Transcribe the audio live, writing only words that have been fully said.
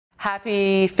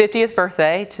Happy 50th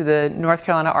birthday to the North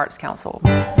Carolina Arts Council.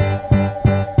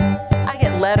 I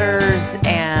get letters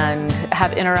and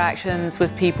have interactions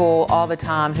with people all the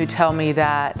time who tell me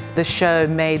that the show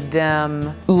made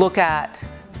them look at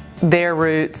their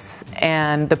roots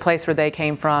and the place where they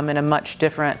came from in a much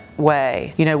different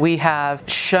way. You know, we have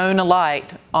shone a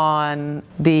light on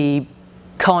the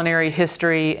culinary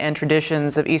history and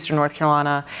traditions of Eastern North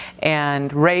Carolina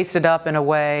and raised it up in a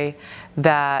way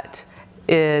that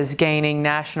is gaining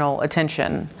national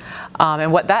attention.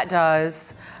 And what that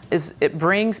does is it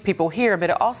brings people here, but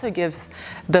it also gives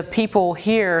the people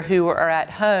here who are at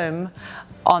home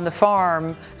on the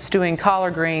farm stewing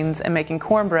collard greens and making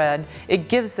cornbread, it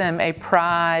gives them a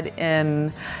pride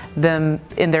in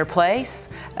their place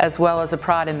as well as a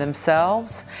pride in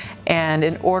themselves. And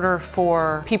in order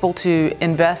for people to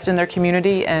invest in their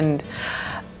community and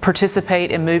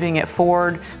participate in moving it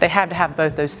forward, they have to have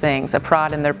both those things, a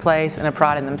pride in their place and a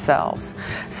pride in themselves.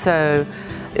 So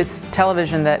it's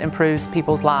television that improves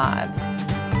people's lives.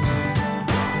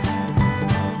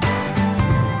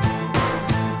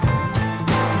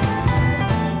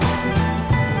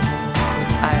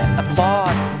 I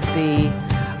applaud the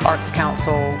Arts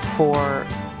Council for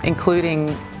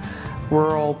including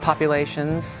rural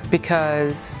populations,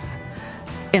 because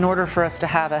in order for us to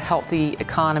have a healthy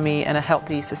economy and a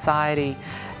healthy society,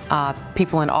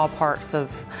 people in all parts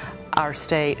of our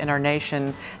state and our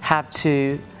nation have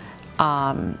to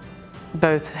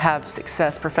both have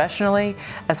success professionally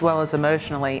as well as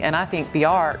emotionally. And I think the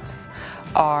arts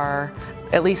are,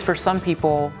 at least for some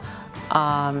people,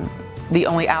 the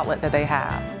only outlet that they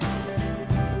have.